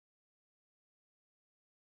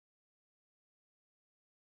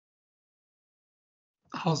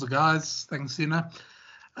How's it, guys? Thanks, Zina.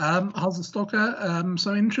 How's the Stocker?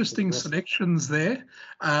 So interesting selections there.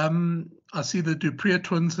 I see the Dupree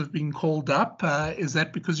twins have been called up. Is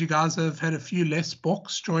that because you guys have had a few less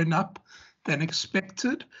Boks join up than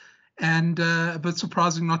expected? And a bit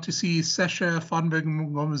surprising not to see Sasha Vanberg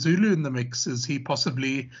Mngomezulu in the mix. Is he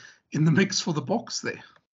possibly in the mix for the Boks there?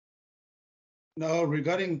 No,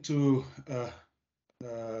 regarding to the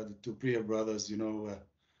Dupree brothers,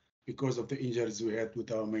 because of the injuries we had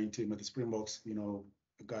with our main team at the Springboks,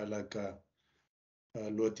 a guy like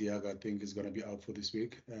Lotiag, I think, is going to be out for this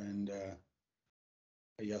week. And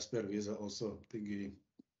Jasper Wiese also, I think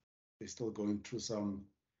they're still going through some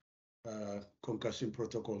concussion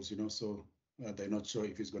protocols, so they're not sure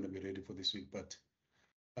if he's going to be ready for this week. But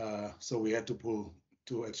so we had to pull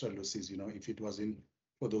 2 extra losses, if it wasn't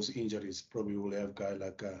for those injuries, probably we'll have a guy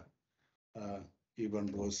like Ivan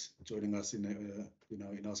Bos joining us in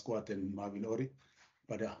our squad and Marvin Ori.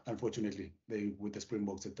 But unfortunately, they with the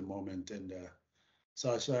Springboks at the moment. And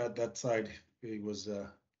Sasha, at that side, we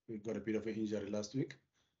got a bit of an injury last week.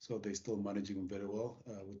 So they're still managing him very well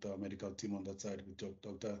with our medical team on that side with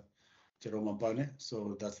Dr. Jerome Mpane.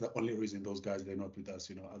 So that's the only reason those guys, they're not with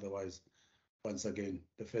us. Otherwise, once again,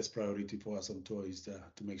 the first priority for us on tour is to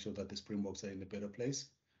make sure that the Springboks are in a better place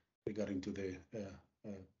regarding to the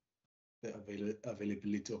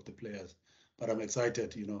availability of the players. But I'm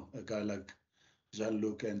excited, a guy like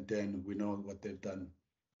Jean-Luc and Dan, we know what they've done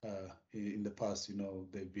in the past.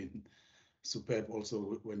 They've been superb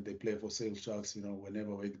also when they play for Sale Sharks.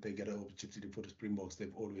 Whenever they get an opportunity for the Springboks,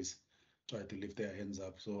 they've always tried to lift their hands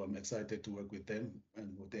up. So I'm excited to work with them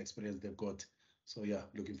and with the experience they've got. So yeah,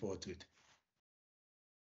 looking forward to it.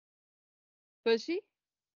 Percy?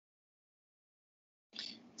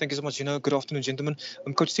 Thank you so much. Good afternoon, gentlemen.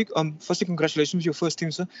 Coach Stick, firstly, congratulations with your first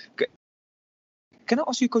team, sir. Can I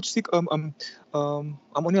ask you, Coach Stick, I'm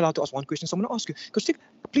only allowed to ask one question, so I'm going to ask you, Coach Stick,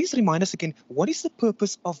 please remind us again, what is the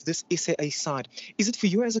purpose of this SAA side? Is it for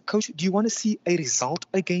you as a coach? Do you want to see a result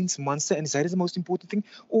against Munster, and is that the most important thing?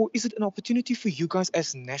 Or is it an opportunity for you guys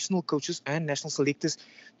as national coaches and national selectors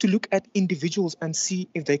to look at individuals and see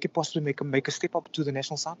if they could possibly make a step up to the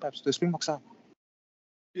national side, perhaps, to the Springbok side?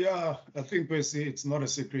 Yeah, I think, Percy, it's not a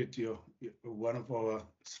secret. One of our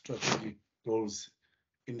strategic goals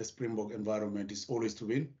in the Springbok environment is always to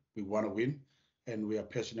win. We want to win, and we are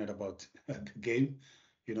passionate about the game,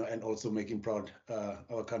 and also making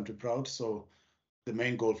our country proud. So the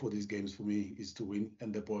main goal for these games for me is to win,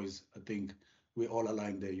 and the boys, I think we all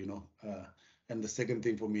aligned there, And the second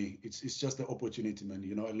thing for me, it's just the opportunity, man.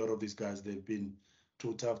 A lot of these guys, they've been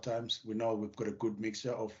through tough times. We know we've got a good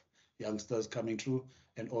mixture of youngsters coming through,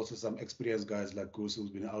 and also some experienced guys like Goose, who's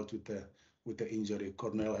been out with the injury.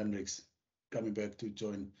 Cornel Hendricks coming back to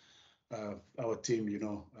join our team.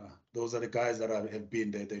 Those are the guys that have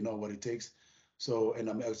been there. They know what it takes. So, and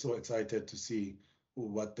I'm also excited to see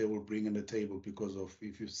what they will bring on the table, because of,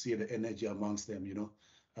 if you see the energy amongst them,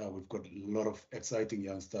 we've got a lot of exciting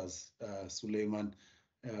youngsters. Suleiman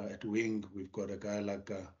at wing, we've got a guy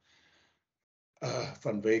like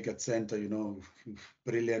Van Wyk at center,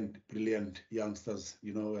 brilliant youngsters,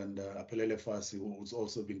 and Apelele Fasi, who's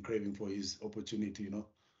also been craving for his opportunity,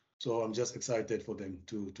 So I'm just excited for them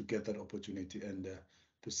to get that opportunity, and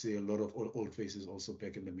to see a lot of old faces also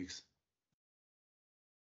back in the mix.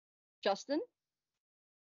 Justin?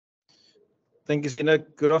 Thank you, Zina.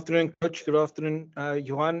 Good afternoon, Coach. Good afternoon,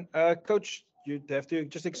 Johan. Coach, you'd have to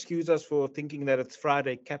just excuse us for thinking that it's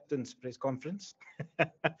Friday captain's press conference.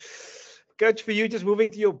 Coach, for you, just moving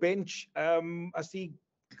to your bench, I see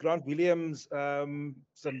Grant Williams,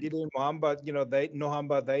 Mzwandile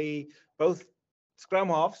Mohamba, they both scrum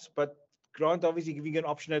halves, but Grant obviously giving you an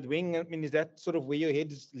option at wing. I mean, is that sort of where your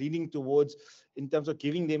head is leaning towards in terms of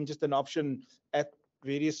giving them just an option at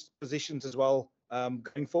various positions as well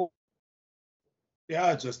going forward?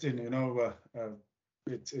 Yeah, Justin,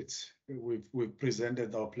 we've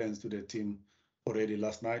presented our plans to the team already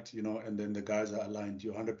last night, and then the guys are aligned.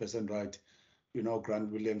 You're 100% right. Grant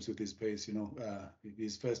Williams with his pace,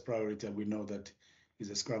 his first priority, we know that he's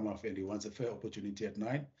a scrum half and he wants a fair opportunity at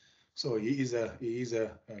 9. So he is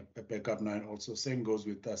a backup 9 also. Same goes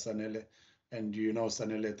with Sanele. And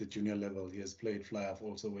Sanele at the junior level, he has played fly half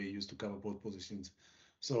also, where he used to cover both positions.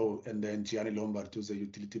 So, and then Gianni Lombard, who's a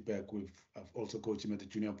utility back, I've also coached him at the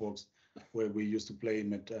junior box, where we used to play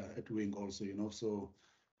him at wing also, So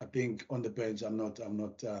I think on the bench, I'm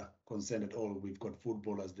not concerned at all. We've got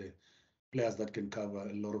footballers there, players that can cover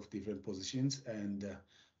a lot of different positions, and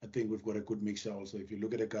I think we've got a good mixture also. If you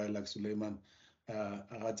look at a guy like Suleiman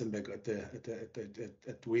Hartenberg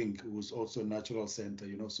at wing, who's also a natural center,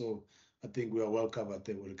 So I think we are well covered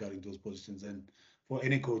there regarding those positions. And for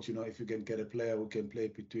any coach, if you can get a player who can play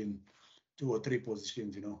between 2 or 3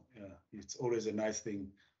 positions, it's always a nice thing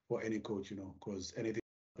for any coach, because anything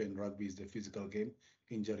in rugby is the physical game.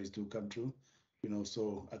 Injuries do come true,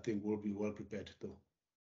 so I think we'll be well prepared though.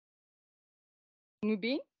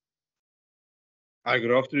 Nubi? Hi,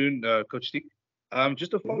 good afternoon, Coach Stick.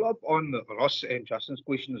 Just to follow up on Ross and Justin's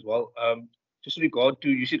question as well. Just in regard to,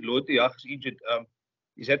 you said Lloyd de Jager is injured.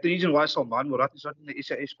 Is that the reason why Salman Murat is not in the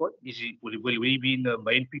SA squad? Will he be in the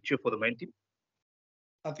main picture for the main team?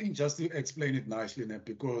 I think just to explain it nicely, Nep,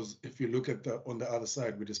 because if you look at on the other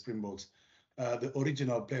side with the Springboks, the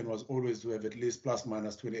original plan was always to have at least plus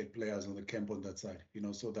minus 28 players on the camp on that side,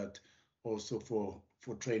 so that also for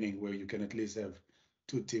training where you can at least have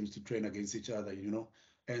 2 teams to train against each other,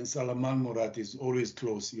 and Salman Murat is always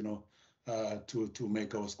close, to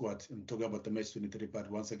make our squad. And talking about the match 23,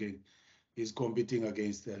 but once again, he's competing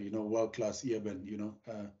against, world-class Eben,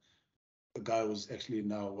 a guy who's actually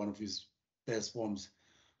now one of his best forms.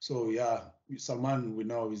 So yeah, Salman, we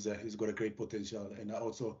know he's got a great potential, and I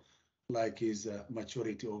also like his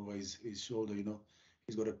maturity over his shoulder.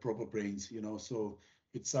 He's got a proper brains. So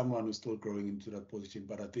it's someone who's still growing into that position.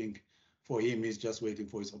 But I think for him, he's just waiting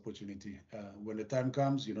for his opportunity. When the time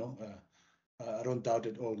comes, I don't doubt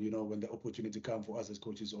at all. When the opportunity comes for us as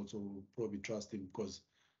coaches, also we'll probably trust him because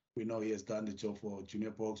we know he has done the job for Junior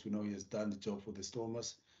Box. We know he has done the job for the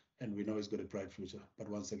Stormers, and we know he's got a bright future. But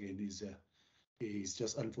once again, he's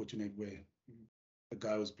just unfortunate where the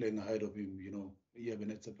guy who's playing ahead of him, Eben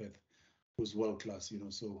Etzebeth, who's world class,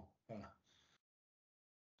 so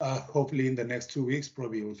hopefully in the next 2 weeks,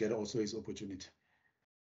 probably will get also his opportunity.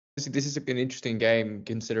 This is an interesting game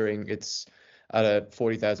considering it's at a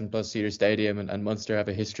 40,000 plus seater stadium, and Munster have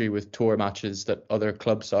a history with tour matches that other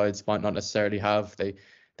club sides might not necessarily have.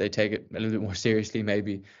 They take it a little bit more seriously,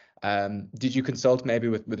 maybe. Did you consult maybe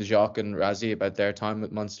with Jacques and Razi about their time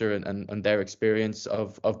with Munster and their experience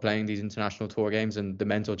of playing these international tour games and the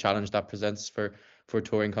mental challenge that presents for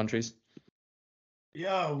touring countries?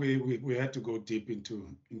 Yeah, we had to go deep into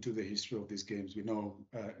the history of these games. We know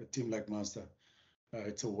a team like Munster,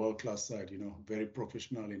 it's a world-class side, very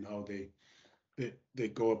professional in how they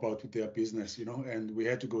go about with their business, and we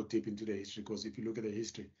had to go deep into the history because if you look at the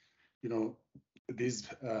history, these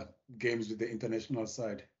games with the international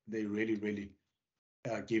side, they really, really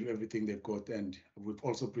give everything they've got. And we've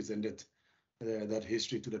also presented that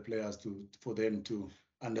history to the players for them to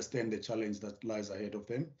understand the challenge that lies ahead of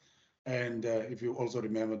them. And if you also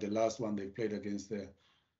remember the last one they played against the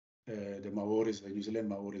Maoris, the New Zealand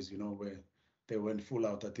Maoris, where they went full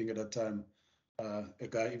out. I think at that time, a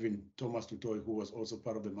guy, even Thomas Tutoy, who was also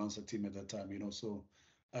part of the Munster team at that time, so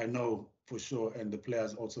I know for sure, and the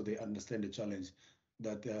players also, they understand the challenge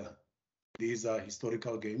that these are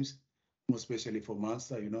historical games, especially for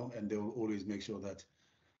Munster, and they will always make sure that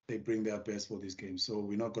they bring their best for these games. So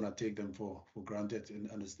we're not going to take them for granted and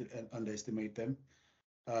underestimate them.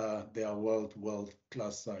 They are world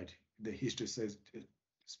class side. The history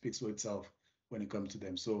speaks for itself when it comes to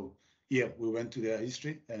them. So yeah, we went to their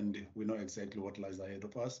history and we know exactly what lies ahead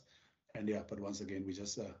of us. And yeah, but once again, we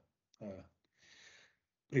just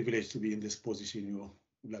privileged to be in this position.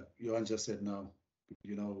 Like Johan just said now,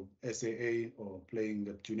 SAA or playing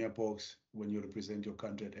the junior box when you represent your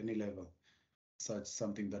country at any level, such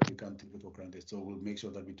something that we can't take for granted. So we'll make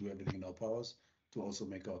sure that we do everything in our powers to also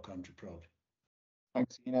make our country proud.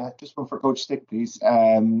 Thanks, Ina. Just one for Coach Stick, please.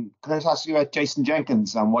 Can I just ask you about Jason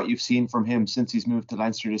Jenkins and what you've seen from him since he's moved to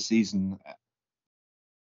Leinster this season?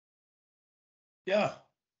 Yeah,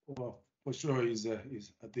 well, for sure.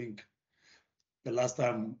 I think the last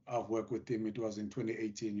time I've worked with him, it was in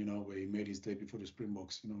 2018, where he made his debut for the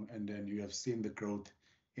Springboks, and then you have seen the growth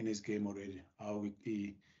in his game already, how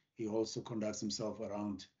he also conducts himself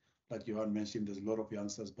around, like Johan mentioned, there's a lot of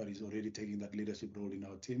youngsters, but he's already taking that leadership role in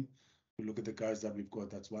our team. We look at the guys that we've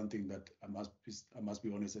got, that's one thing that I must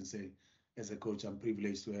be honest and say, as a coach, I'm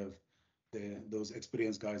privileged to have those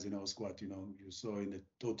experienced guys in our squad. You saw in the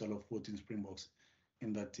total of 14 Springboks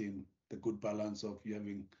in that team, the good balance of you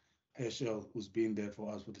having Herschel, who's been there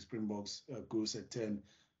for us for the Springboks, Goose at 10,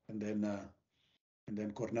 and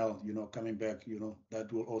then Cornell, coming back,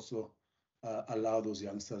 that will also allow those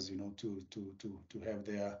youngsters, to have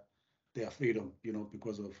their freedom,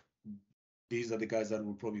 because of these are the guys that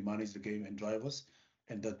will probably manage the game and drive us,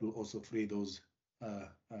 and that will also free those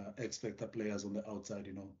X-factor players on the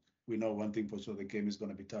outside. We know one thing for sure, the game is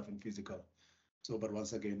going to be tough and physical. So, but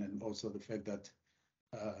once again, and also the fact that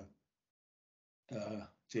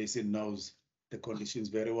Jason knows the conditions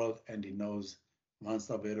very well and he knows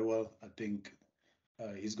Munster very well. I think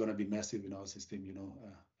he's going to be massive in our system,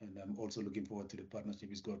 and I'm also looking forward to the partnership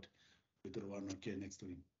he's got with Rowan okay next to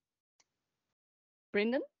him.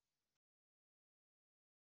 Brendan?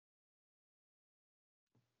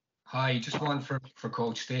 Hi, just one for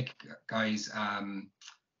Coach Stick, guys.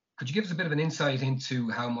 Could you give us a bit of an insight into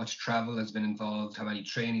how much travel has been involved, how many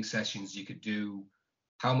training sessions you could do,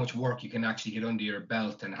 how much work you can actually get under your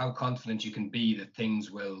belt, and how confident you can be that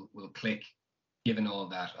things will click, given all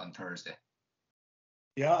that on Thursday?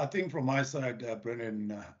 Yeah, I think from my side,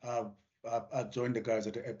 Brendan, I joined the guys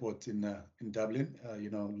at the airport in Dublin.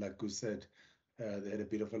 Like Goose said, they had a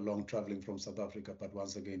bit of a long traveling from South Africa, but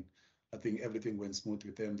once again, I think everything went smooth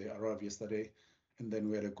with them. They arrived yesterday, and then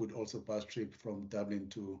we had a good also bus trip from Dublin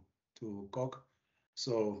to Cork.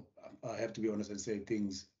 So I have to be honest and say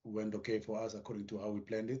things went okay for us according to how we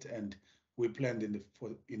planned it, and we planned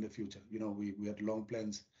in the future. We had long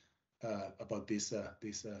plans about this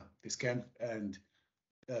camp, and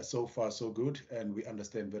so far so good. And we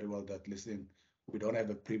understand very well that listen, we don't have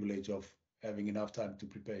a privilege of having enough time to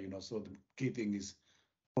prepare. So the key thing is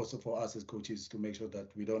also for us as coaches to make sure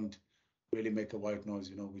that we don't really make a white noise.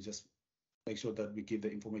 We just make sure that we give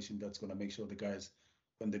the information that's going to make sure the guys,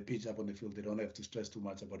 when they pitch up on the field, they don't have to stress too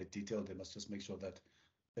much about the detail. They must just make sure that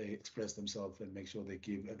they express themselves and make sure they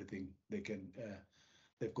give everything they can.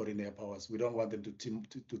 They've got in their powers. We don't want them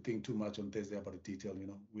to think too much on Thursday about the detail.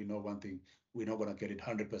 We know one thing: we're not going to get it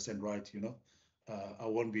 100% right.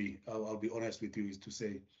 I'll be honest with you, is to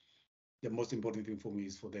say the most important thing for me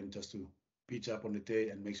is for them just to pitch up on the day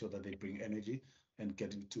and make sure that they bring energy and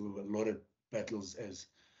get into a lot of battles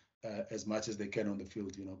as much as they can on the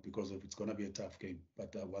field, because it's going to be a tough game.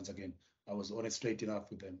 But once again, I was honest, straight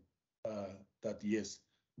enough with them that yes,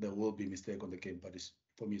 there will be mistake on the game, but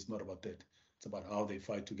for me, it's not about that. It's about how they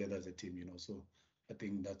fight together as a team, So I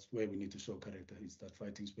think that's where we need to show character, is that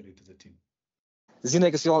fighting spirit as a team. Zina,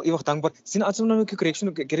 ek is al ewig dankbaar. Zina, I just want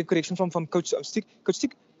to get a correction from Coach Stick. Coach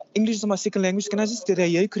Stick, English is my second language. Can I just hear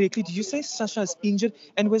you correctly? Did you say Sasha is injured?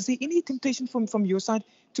 And was there any temptation from your side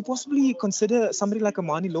to possibly consider somebody like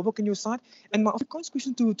Amani Lobok in your side? And my Afrikaans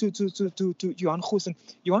question to Johan Goosen.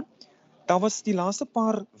 Johan, daar was die laaste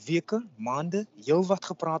paar weke, maande, heelwat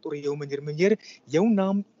gepraat oor jou meneer. Meneer, jou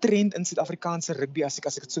naam trend in Suid-Afrikaanse rugby, as ek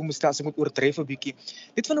dit so moet stel, as ek moet oordryf 'n bietjie.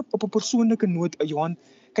 Net van op 'n persoonlike noot, Johan,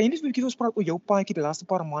 kan jy net 'n bietjie ons praat oor jou paadjie die laaste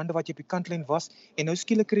paar maande wat jy op die kantlyn was en nou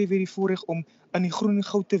skielik kry jy weer die voorreg om in die groen en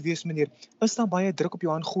goud te wees, meneer. Is daar baie druk op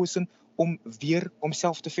Johan Goosen om weer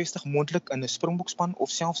homself te vestig moontlik in 'n Springbokspan of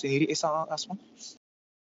selfs in hierdie SA span?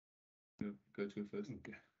 Go to first.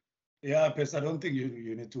 Okay. Yeah, Pes, I don't think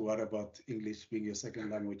you need to worry about English being your second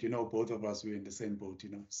language. Both of us, we're in the same boat,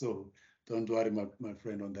 So don't worry, my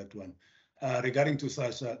friend, on that one. Regarding to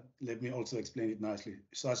Sasha, let me also explain it nicely.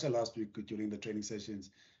 Sasha last week during the training sessions,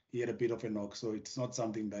 he had a bit of a knock, so it's not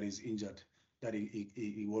something that is injured, that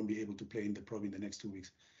he won't be able to play in the next 2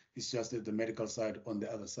 weeks. It's just that the medical side on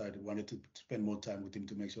the other side wanted to spend more time with him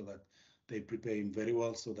to make sure that they prepare him very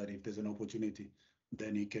well, so that if there's an opportunity,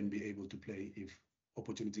 then he can be able to play if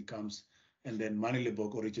opportunity comes. And then Mani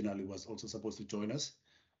Lebok originally was also supposed to join us,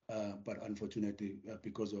 but unfortunately,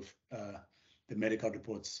 because of the medical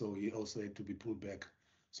reports, so he also had to be pulled back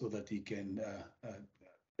so that he can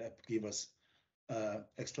give us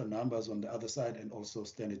extra numbers on the other side and also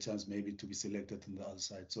stand a chance maybe to be selected on the other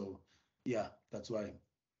side. So yeah, that's why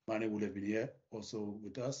Mani would have been here also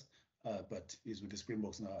with us, but he's with the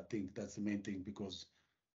Springboks now. I think that's the main thing, because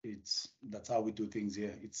that's how we do things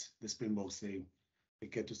here. It's the Springboks, they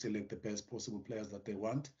get to select the best possible players that they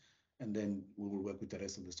want, and then we will work with the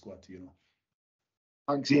rest of the squad,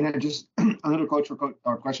 Thanks, Zina. Just another question for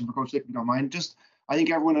Coach Stick, if you don't mind. I think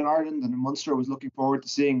everyone in Ireland and in Munster was looking forward to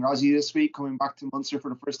seeing Rozzy this week coming back to Munster for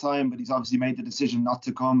the first time, but he's obviously made the decision not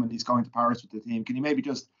to come, and he's going to Paris with the team. Can you maybe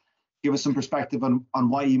just give us some perspective on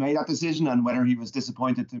why he made that decision and whether he was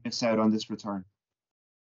disappointed to miss out on this return?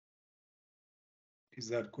 Is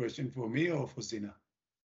that a question for me or for Zina?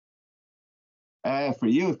 For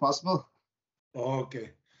you, if possible. Okay.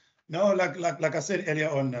 No, like I said earlier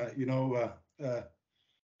on,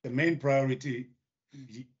 the main priority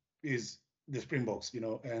is the Springboks,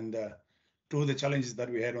 and through the challenges that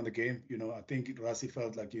we had on the game, I think Rassi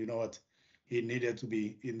felt like, he needed to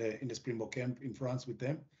be in the Springbok camp in France with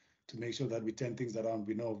them to make sure that we turn things around.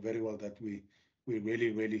 We know very well that we really,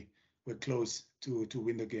 really were close to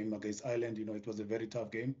win the game against Ireland. It was a very tough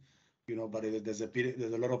game, but there's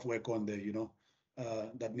a lot of work on there,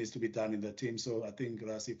 that needs to be done in the team. So I think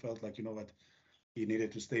Rassi felt like, he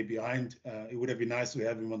needed to stay behind. It would have been nice to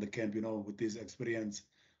have him on the camp, with his experience,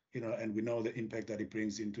 and we know the impact that he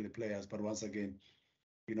brings into the players. But once again,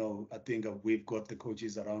 I think we've got the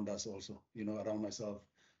coaches around us also, around myself.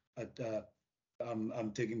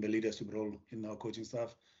 I'm taking the leadership role in our coaching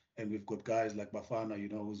staff, And we've got guys like Bafana, you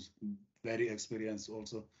know, who's very experienced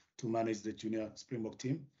also to manage the junior Springbok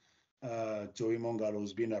team. Joey Mongalo,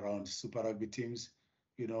 who's been around Super Rugby teams,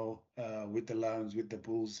 you know, with the Lions, with the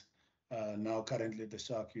Bulls, now currently the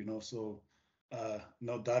Shark, you know. So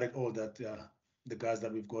no doubt at all that the guys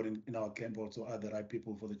that we've got in our camp also are the right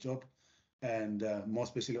people for the job. And more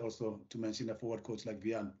especially also to mention a forward coach like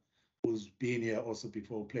Vian, who's been here also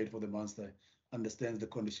before, played for the Munster, understands the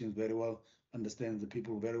conditions very well, understands the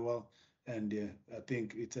people very well. And I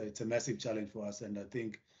think it's a massive challenge for us. And I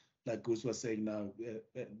think, like Goose was saying now,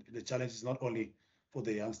 the challenge is not only for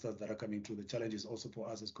the youngsters that are coming through, the challenge is also for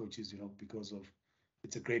us as coaches, you know, because of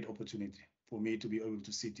it's a great opportunity for me to be able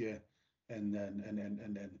to sit here and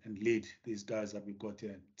lead these guys that we've got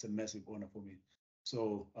here. It's a massive honor for me.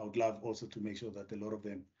 So I would love also to make sure that a lot of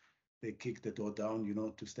them, they kick the door down, you know,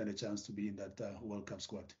 to stand a chance to be in that World Cup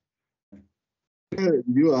squad.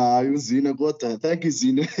 You are uzine kodwa thank you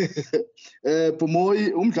Zine.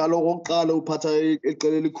 Pomoyi umdlalo wokuqala uphatha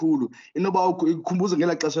eqele elikhulu inoba ukukhumbuza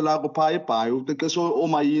ngela xesha lakho pha eBhayi uqeqesho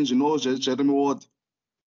omayinji no Jeremy Ward.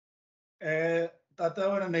 Tata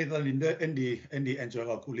wena Nathan enjoy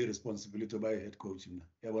kakhulu responsibility by head coach mina.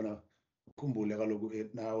 Yabona ukhumbule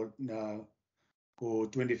kaloku now ko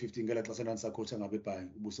 2015 ngela xesha nandisacoacha ngabe eBhayi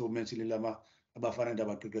ubuse umention lama abafana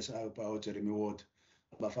ndabaqeqesha apha Jeremy Ward.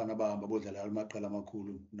 Abafana bahamba bodlala amaqela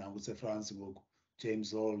amakhulu naku France ngoku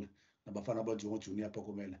James Hall nabafana abanjengo Junior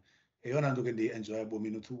Phakomela. Eyona nto ke ndiyi-enjoy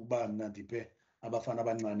bomini uthi uba mna ndiphe abafana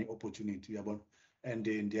abancane opportunity uyabona. And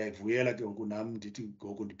ndiyayivuyela ke ngoku nam ndithi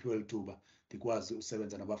ngoku ndiphiwe lithuba ndikwazi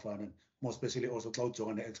usebenza nabafana, more especially also xa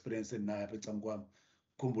ujonga ne-experience endinayo apha ecam kwam.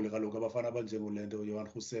 Khumbule kaloku abafana abanjengolento Johan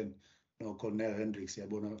Goosen no-Cornel Hendricks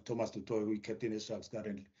yabona, Thomas du Toit uyi-captain ye-Sharks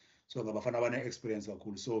currently. So ngabafana abane-experience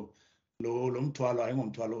kakhulu. So lo mthwalo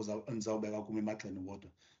ayingomthwalo ndizawubeka kum emagxeni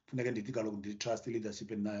wodwa, funeke ndithi kaloku ndi-trust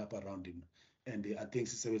i-leadership endinayo apha around him. And I think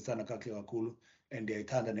sisebenzisana kakuhle kakhulu and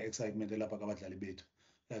ndiyayithanda ne-excitement elapha kabadlali bethu,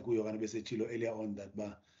 like uyohane besetshilo earlier on that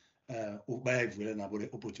bayayivuyela nabo le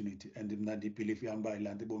opportunity. And mna ndibelieve yam uba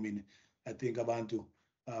ilaa nto ebomini, I think abantu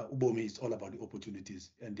ubomi is all about the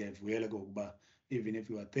opportunities. And ndiyayivuyela ke ukuba even if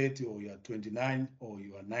you are 30 or you are 29 or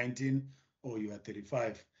you are 19 or you are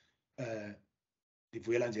 35,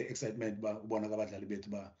 ndivuyela nje excitement uba ubona kabadlali bethu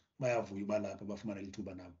ba bayavuya balapha bafumana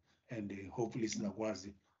lithuba nabo. And hopefully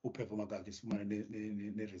sizakwazi uperforma kakuhle sifumane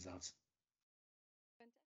ne-results.